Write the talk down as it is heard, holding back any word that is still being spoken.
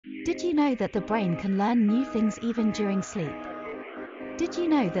Did you know that the brain can learn new things even during sleep? Did you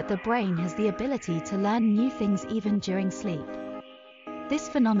know that the brain has the ability to learn new things even during sleep? This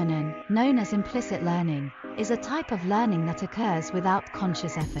phenomenon, known as implicit learning, is a type of learning that occurs without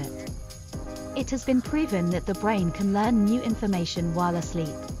conscious effort. It has been proven that the brain can learn new information while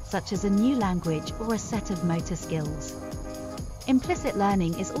asleep, such as a new language or a set of motor skills. Implicit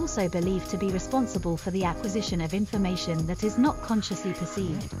learning is also believed to be responsible for the acquisition of information that is not consciously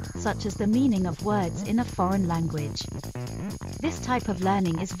perceived, such as the meaning of words in a foreign language. This type of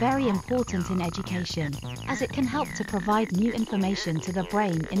learning is very important in education, as it can help to provide new information to the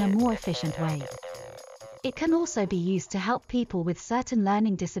brain in a more efficient way. It can also be used to help people with certain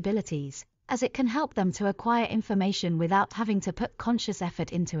learning disabilities, as it can help them to acquire information without having to put conscious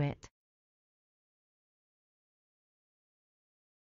effort into it.